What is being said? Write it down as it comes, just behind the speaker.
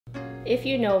If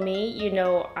you know me, you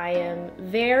know I am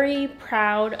very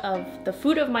proud of the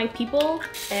food of my people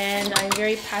and I'm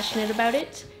very passionate about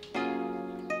it.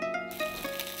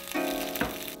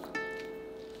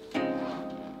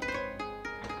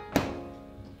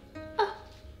 Oh,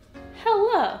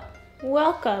 hello!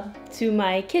 Welcome to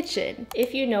my kitchen.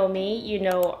 If you know me, you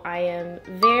know I am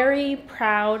very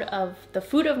proud of the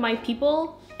food of my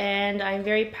people and I'm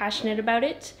very passionate about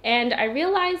it. And I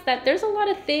realized that there's a lot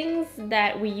of things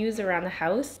that we use around the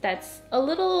house that's a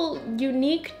little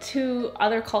unique to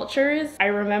other cultures. I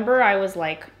remember I was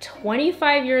like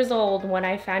 25 years old when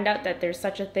I found out that there's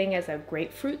such a thing as a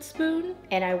grapefruit spoon.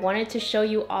 And I wanted to show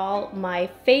you all my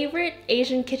favorite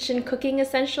Asian kitchen cooking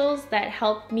essentials that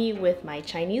help me with my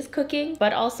Chinese cooking,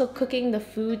 but also cooking the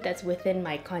food that's within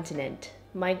my continent.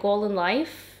 My goal in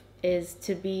life is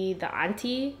to be the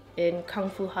auntie in Kung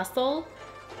Fu Hustle.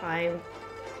 I'm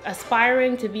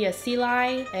aspiring to be a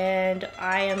silai and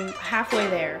I am halfway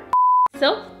there.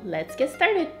 So let's get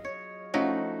started.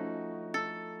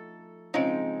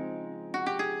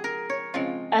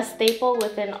 A staple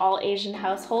within all Asian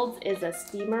households is a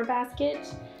steamer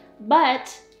basket,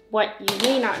 but what you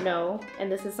may not know,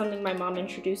 and this is something my mom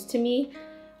introduced to me,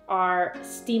 are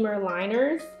steamer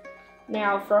liners.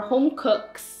 Now for home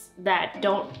cooks that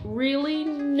don't really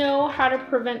know how to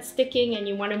prevent sticking and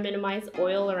you want to minimize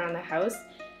oil around the house,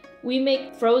 we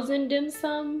make frozen dim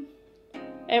sum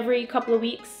every couple of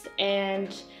weeks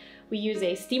and we use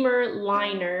a steamer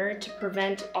liner to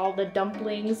prevent all the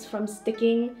dumplings from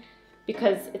sticking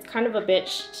because it's kind of a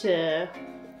bitch to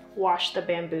wash the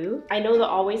bamboo. I know the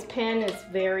always pan is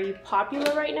very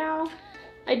popular right now.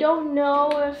 I don't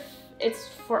know if it's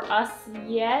for us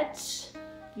yet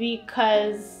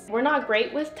because we're not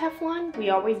great with Teflon. We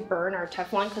always burn our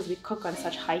Teflon because we cook on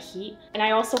such high heat. And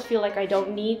I also feel like I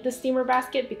don't need the steamer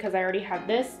basket because I already have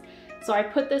this. So I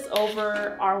put this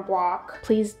over our wok.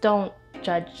 Please don't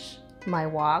judge my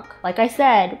wok. Like I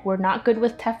said, we're not good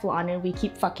with Teflon and we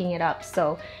keep fucking it up.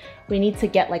 So we need to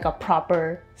get like a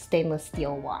proper stainless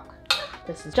steel wok.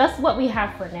 This is just what we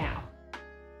have for now.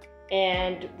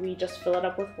 And we just fill it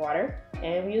up with water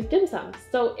and we use dim sum.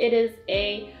 So it is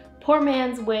a poor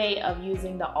man's way of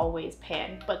using the always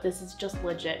pan, but this is just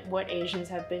legit what Asians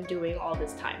have been doing all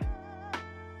this time.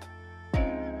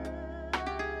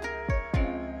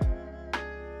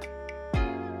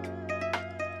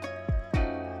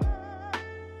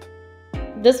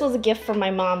 This was a gift from my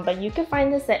mom, but you can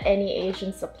find this at any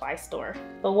Asian supply store.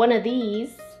 But one of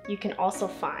these you can also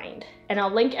find. And I'll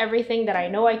link everything that I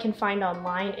know I can find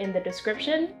online in the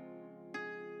description.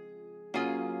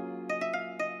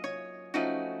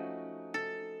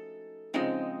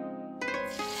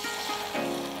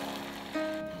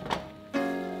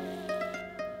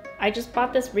 I just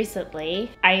bought this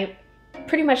recently. I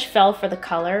pretty much fell for the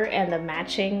color and the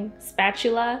matching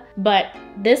spatula, but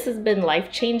this has been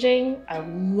life-changing. I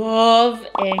love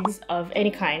eggs of any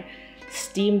kind.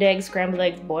 Steamed eggs, scrambled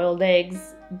eggs, boiled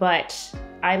eggs, but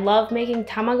I love making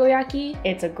tamagoyaki.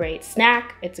 It's a great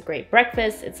snack, it's a great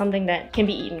breakfast, it's something that can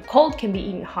be eaten cold, can be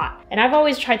eaten hot. And I've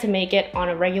always tried to make it on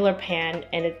a regular pan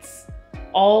and it's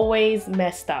always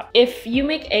messed up. If you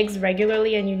make eggs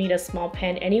regularly and you need a small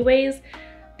pan anyways,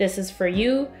 this is for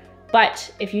you,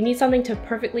 but if you need something to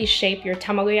perfectly shape your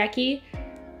tamagoyaki,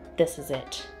 this is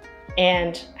it.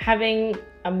 And having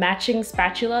a matching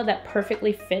spatula that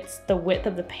perfectly fits the width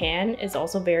of the pan is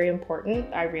also very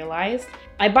important, I realized.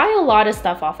 I buy a lot of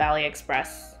stuff off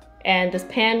AliExpress, and this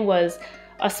pan was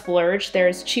a splurge.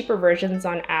 There's cheaper versions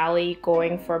on Ali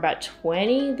going for about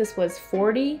 20, this was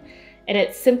 40, and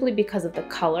it's simply because of the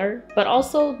color, but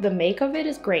also the make of it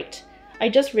is great. I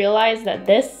just realized that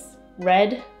this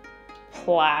red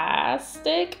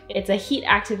plastic, it's a heat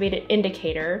activated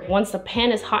indicator. Once the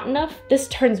pan is hot enough, this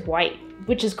turns white,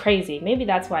 which is crazy. Maybe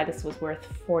that's why this was worth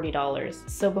 $40.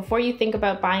 So before you think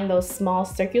about buying those small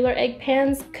circular egg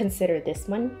pans, consider this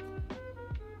one,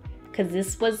 because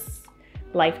this was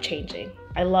life-changing.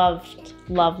 I love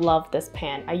this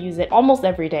pan. I use it almost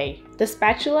every day. The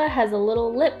spatula has a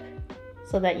little lip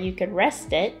so that you can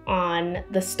rest it on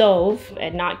the stove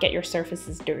and not get your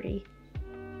surfaces dirty.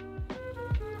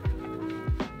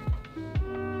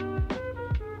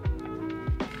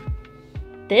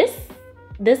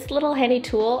 This little handy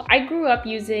tool, I grew up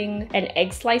using an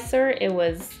egg slicer. It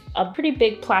was a pretty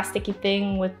big plasticky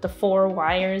thing with the 4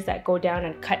 wires that go down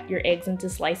and cut your eggs into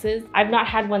slices. I've not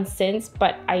had one since,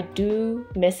 but I do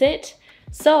miss it.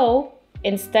 So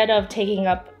instead of taking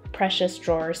up precious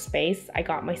drawer space, I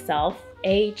got myself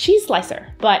a cheese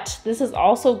slicer, but this is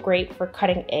also great for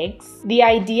cutting eggs. The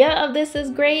idea of this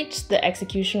is great, the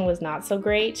execution was not so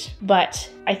great, but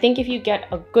I think if you get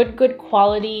a good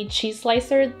quality cheese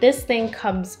slicer, this thing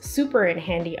comes super in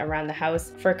handy around the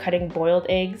house for cutting boiled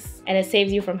eggs, and it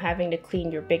saves you from having to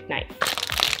clean your big knife.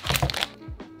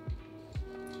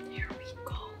 There we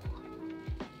go.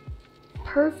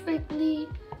 Perfectly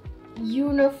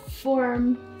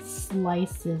uniform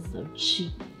slices of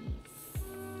cheese.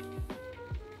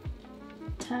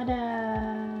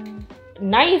 Ta-da!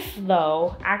 Knife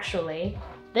though, actually,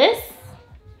 this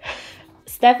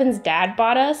Stefan's dad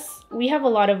bought us. We have a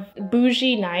lot of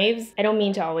bougie knives. I don't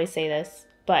mean to always say this,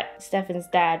 but Stefan's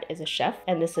dad is a chef,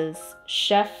 and this is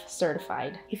chef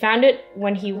certified. He found it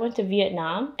when he went to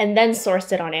Vietnam and then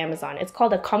sourced it on Amazon. It's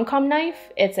called a cum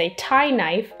knife. It's a Thai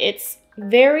knife. It's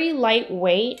very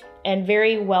lightweight and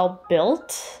very well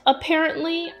built,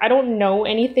 apparently. I don't know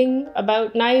anything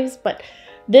about knives, but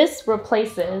this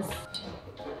replaces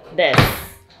this.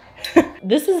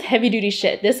 This is heavy duty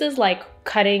shit. This is like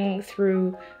cutting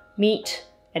through meat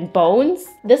and bones.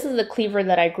 This is the cleaver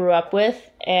that I grew up with,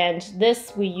 and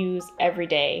this we use every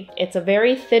day. It's a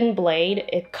very thin blade.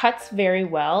 It cuts very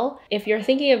well. If you're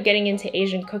thinking of getting into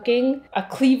Asian cooking, a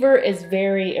cleaver is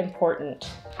very important.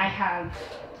 I have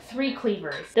 3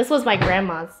 cleavers. This was my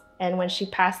grandma's, and when she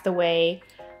passed away,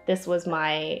 this was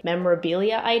my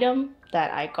memorabilia item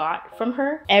that I got from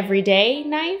her. Everyday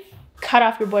knife, cut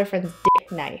off your boyfriend's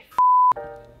dick knife.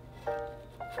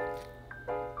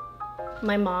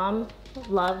 My mom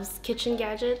loves kitchen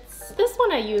gadgets. This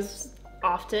one I use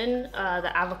often,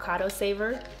 the avocado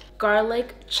saver.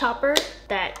 Garlic chopper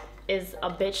that is a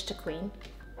bitch to clean.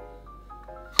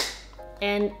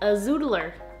 And a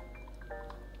zoodler.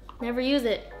 Never use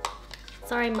it.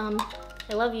 Sorry, Mom.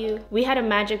 I love you. We had a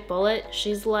magic bullet.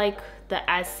 She's like the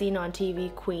as seen on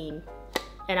TV queen,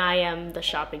 and I am the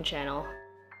shopping channel.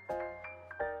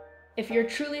 If you're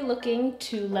truly looking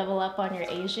to level up on your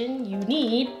Asian, you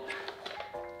need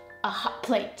a hot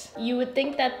plate. You would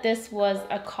think that this was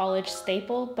a college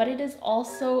staple, but it is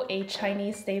also a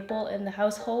Chinese staple in the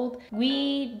household.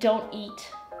 We don't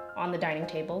eat on the dining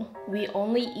table. We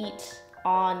only eat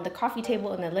on the coffee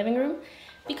table in the living room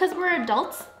because we're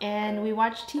adults and we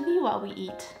watch TV while we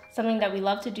eat. Something that we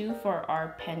love to do for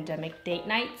our pandemic date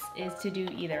nights is to do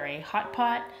either a hot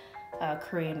pot, a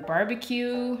Korean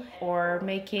barbecue, or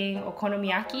making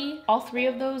okonomiyaki. All 3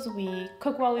 of those we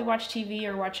cook while we watch TV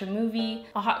or watch a movie.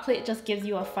 A hot plate just gives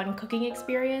you a fun cooking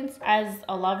experience. As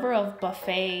a lover of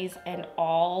buffets and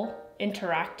all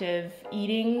interactive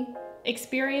eating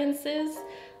experiences,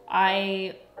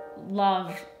 I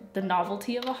love the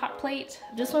novelty of a hot plate.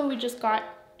 This one we just got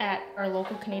at our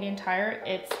local Canadian Tire.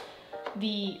 It's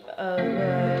the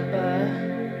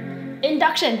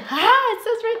induction. It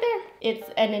says right there. It's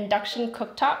an induction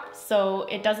cooktop, so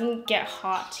it doesn't get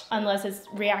hot unless it's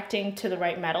reacting to the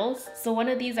right metals. So one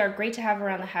of these are great to have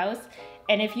around the house.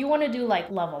 And if you want to do like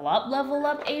level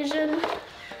up Asian,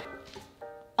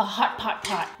 a hot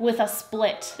pot with a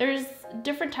split. There's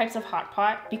different types of hot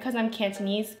pot. Because I'm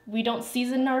Cantonese, we don't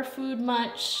season our food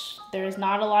much. There's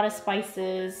not a lot of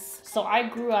spices. So I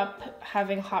grew up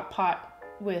having hot pot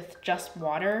with just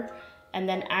water, and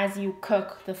then as you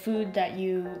cook, the food that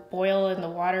you boil in the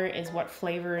water is what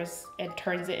flavors and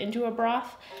turns it into a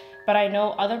broth. But I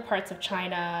know other parts of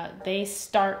China, they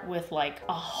start with like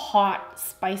a hot,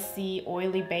 spicy,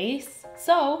 oily base.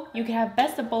 So you can have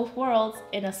best of both worlds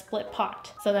in a split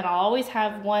pot. So then I'll always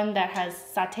have one that has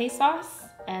satay sauce,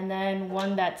 and then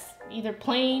one that's either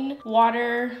plain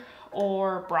water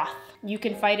or broth. You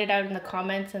can fight it out in the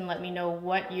comments and let me know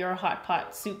what your hot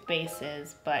pot soup base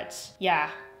is, but yeah,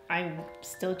 I'm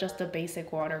still just a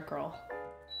basic water girl.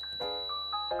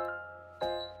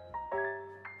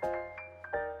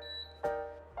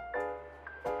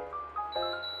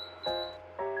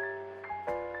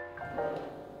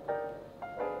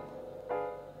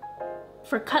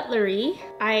 For cutlery,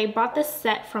 I bought this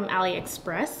set from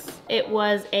AliExpress. It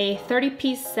was a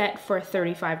 30-piece set for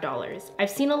 $35. I've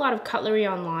seen a lot of cutlery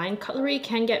online. Cutlery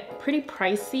can get pretty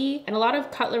pricey, and a lot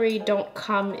of cutlery don't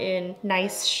come in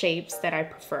nice shapes that I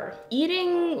prefer.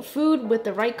 Eating food with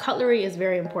the right cutlery is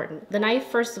very important. The knife,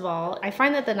 first of all, I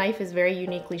find that the knife is very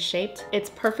uniquely shaped. It's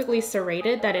perfectly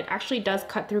serrated, that it actually does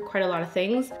cut through quite a lot of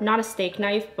things. Not a steak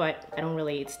knife, but I don't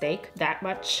really eat steak that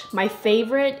much. My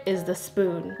favorite is the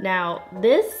spoon. Now,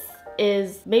 this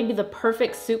is maybe the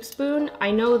perfect soup spoon.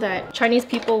 I know that Chinese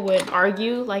people would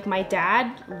argue, like my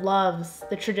dad loves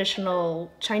the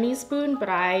traditional Chinese spoon, but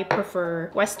I prefer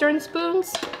Western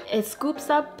spoons. It scoops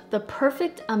up the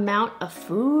perfect amount of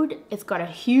food. It's got a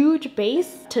huge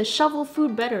base to shovel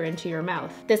food better into your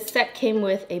mouth. This set came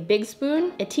with a big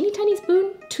spoon, a teeny tiny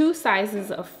spoon, 2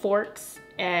 sizes of forks,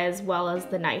 as well as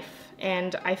the knife.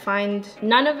 And I find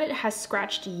none of it has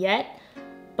scratched yet,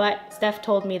 but Steph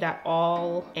told me that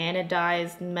all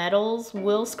anodized metals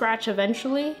will scratch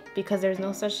eventually because there's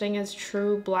no such thing as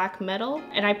true black metal.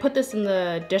 And I put this in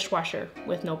the dishwasher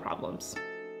with no problems.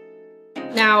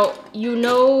 Now, you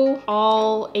know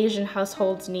all Asian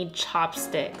households need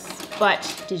chopsticks,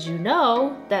 but did you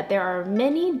know that there are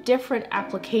many different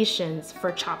applications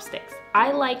for chopsticks?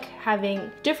 I like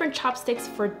having different chopsticks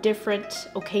for different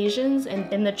occasions,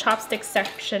 and in the chopstick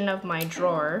section of my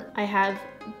drawer, I have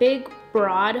big,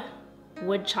 broad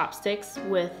wood chopsticks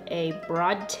with a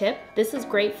broad tip. This is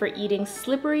great for eating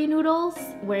slippery noodles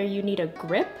where you need a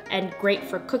grip, and great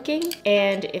for cooking.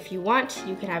 And if you want,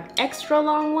 you can have extra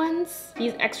long ones.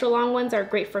 These extra long ones are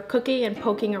great for cooking and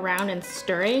poking around and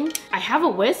stirring. I have a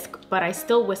whisk, but I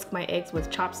still whisk my eggs with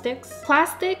chopsticks.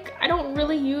 Plastic, I don't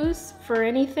really use for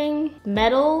anything.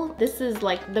 Metal, this is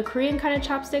like the Korean kind of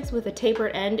chopsticks with a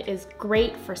tapered end, is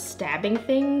great for stabbing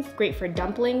things, great for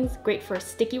dumplings, great for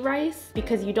sticky rice,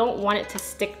 because you don't want it to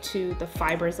stick to the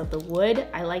fibers of the wood.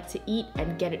 I like to eat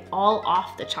and get it all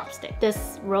off the chopstick.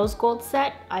 This rose gold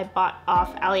set I bought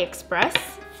off AliExpress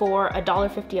for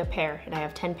 $1.50 a pair, and I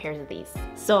have 10 pairs of these.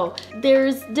 So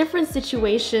there's different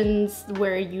situations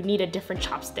where you need a different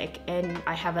chopstick, and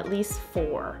I have at least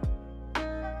 4.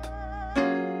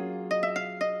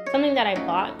 Something that I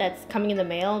bought that's coming in the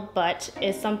mail, but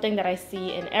is something that I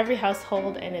see in every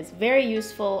household and is very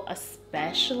useful,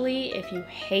 especially if you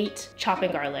hate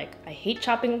chopping garlic. I hate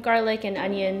chopping garlic and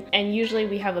onion, and usually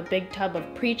we have a big tub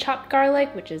of pre-chopped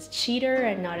garlic, which is cheater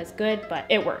and not as good, but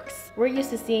it works. We're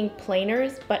used to seeing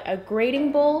planers, but a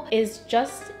grating bowl is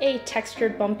just a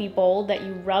textured bumpy bowl that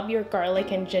you rub your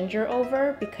garlic and ginger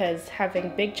over, because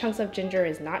having big chunks of ginger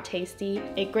is not tasty.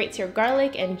 It grates your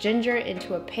garlic and ginger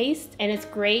into a paste, and it's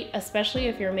great especially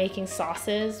if you're making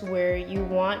sauces where you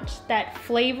want that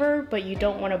flavor, but you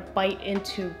don't want to bite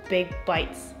into big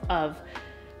bites of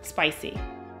spicy.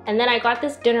 And then I got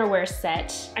this dinnerware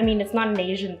set. I mean, it's not an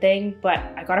Asian thing, but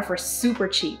I got it for super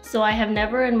cheap. So I have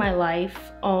never in my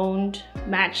life owned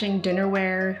matching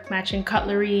dinnerware, matching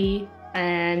cutlery,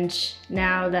 and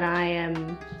now that I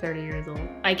am 30 years old,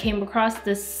 I came across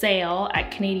this sale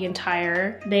at Canadian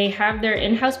Tire. They have their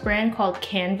in-house brand called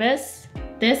Canvas.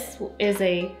 This is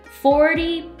a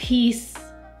 40-piece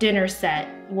dinner set,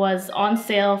 was on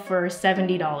sale for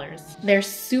 $70. They're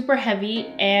super heavy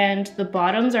and the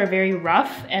bottoms are very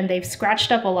rough, and they've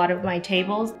scratched up a lot of my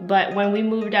tables. But when we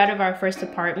moved out of our first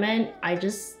apartment, I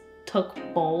just took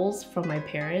bowls from my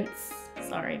parents.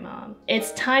 Sorry, Mom.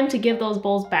 It's time to give those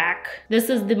bowls back. This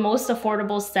is the most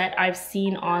affordable set I've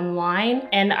seen online,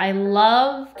 and I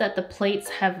love that the plates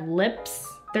have lips.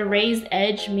 The raised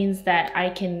edge means that I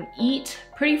can eat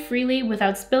pretty freely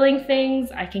without spilling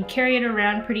things. I can carry it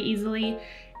around pretty easily,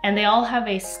 and they all have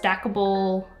a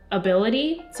stackable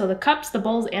ability. So the cups, the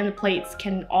bowls, and the plates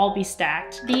can all be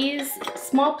stacked. These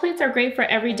small plates are great for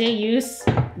everyday use.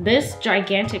 This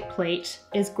gigantic plate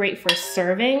is great for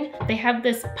serving. They have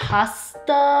this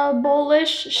pasta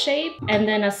bowl-ish shape and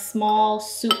then a small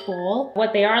soup bowl.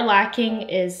 What they are lacking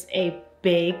is a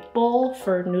big bowl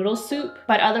for noodle soup,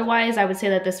 but otherwise I would say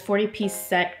that this 40-piece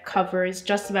set covers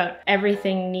just about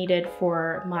everything needed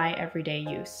for my everyday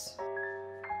use.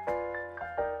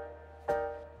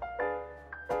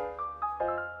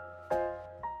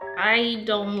 I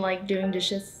don't like doing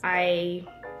dishes. I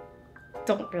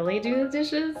don't really do the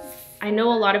dishes. I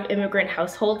know a lot of immigrant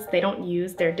households, they don't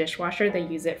use their dishwasher, they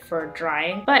use it for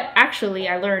drying. But actually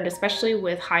I learned, especially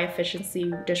with high efficiency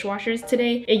dishwashers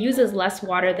today, it uses less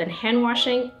water than hand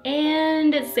washing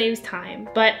and it saves time.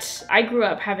 But I grew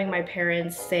up having my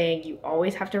parents saying you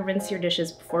always have to rinse your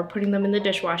dishes before putting them in the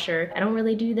dishwasher. I don't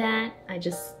really do that. I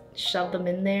just shove them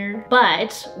in there.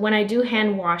 But when I do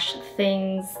hand wash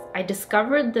things, I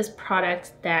discovered this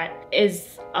product that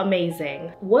is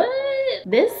amazing. What?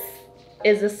 This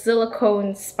is a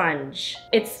silicone sponge.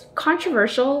 It's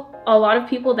controversial. A lot of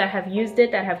people that have used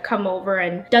it, that have come over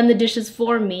and done the dishes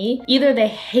for me, either they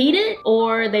hate it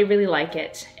or they really like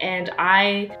it, and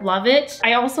I love it.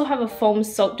 I also have a foam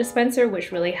soap dispenser,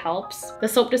 which really helps. The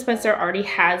soap dispenser already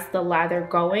has the lather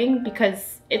going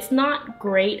because it's not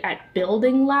great at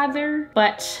building lather,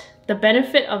 but The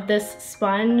benefit of this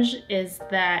sponge is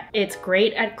that it's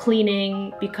great at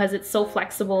cleaning because it's so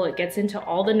flexible. It gets into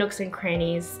all the nooks and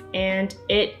crannies and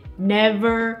it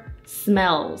never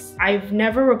smells. I've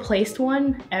never replaced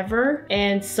one ever,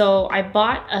 and so I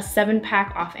bought a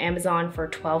 7-pack off Amazon for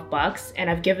 12 bucks and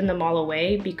I've given them all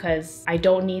away because I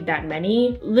don't need that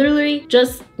many. Literally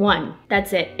just one.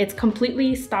 That's it. It's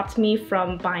completely stopped me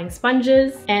from buying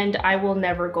sponges and I will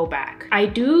never go back. I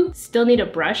do still need a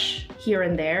brush here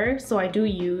and there, so I do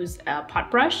use a pot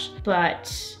brush,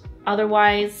 but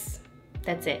otherwise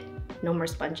that's it. No more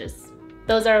sponges.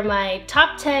 Those are my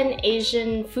top 10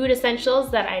 Asian food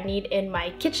essentials that I need in my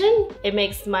kitchen. It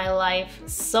makes my life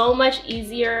so much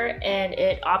easier and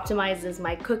it optimizes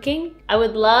my cooking. I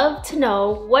would love to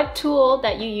know what tool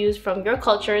that you use from your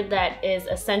culture that is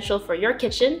essential for your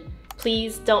kitchen.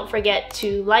 Please don't forget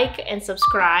to like and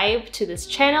subscribe to this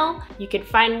channel. You can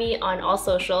find me on all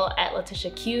social at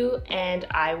LetitiaQ, and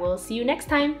I will see you next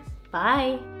time.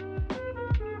 Bye!